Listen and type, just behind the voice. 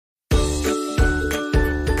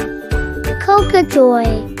Coca Joy.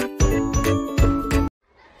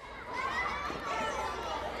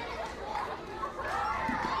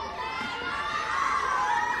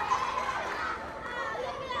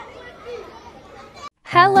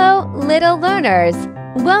 Hello, little learners!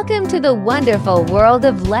 Welcome to the wonderful world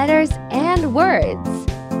of letters and words.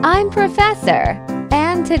 I'm Professor,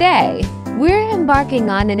 and today we're embarking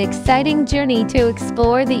on an exciting journey to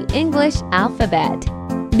explore the English alphabet.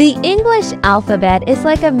 The English alphabet is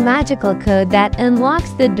like a magical code that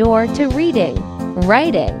unlocks the door to reading,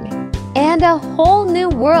 writing, and a whole new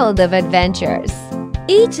world of adventures.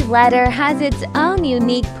 Each letter has its own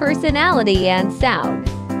unique personality and sound.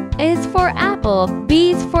 A is for apple,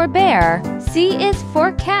 B is for bear, C is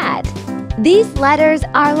for cat. These letters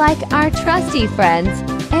are like our trusty friends,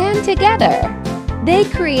 and together, they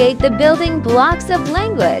create the building blocks of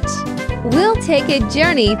language. We'll take a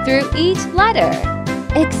journey through each letter,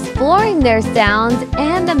 exploring their sounds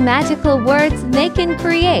and the magical words they can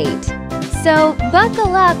create. So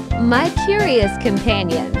buckle up, my curious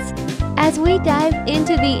companions, as we dive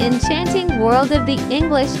into the enchanting world of the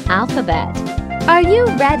English alphabet. Are you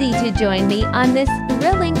ready to join me on this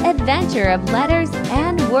thrilling adventure of letters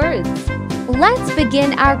and words? Let's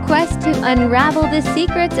begin our quest to unravel the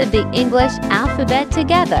secrets of the English alphabet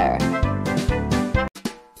together.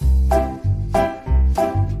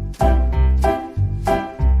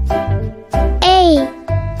 A,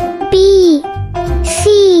 B,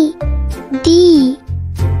 C, D,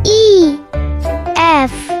 E,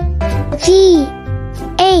 F, G,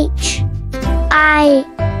 H, I,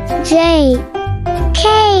 J, K,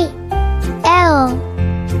 L,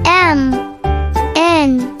 M,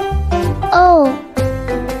 N, O,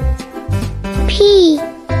 P,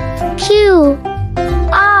 Q,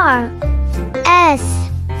 R, S,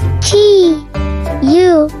 T,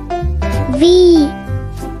 U, V,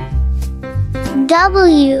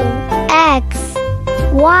 W, X,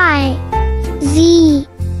 Y, Z.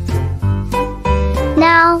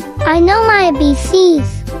 Now, I know my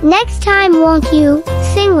ABCs. Next time, won't you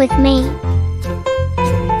sing with me?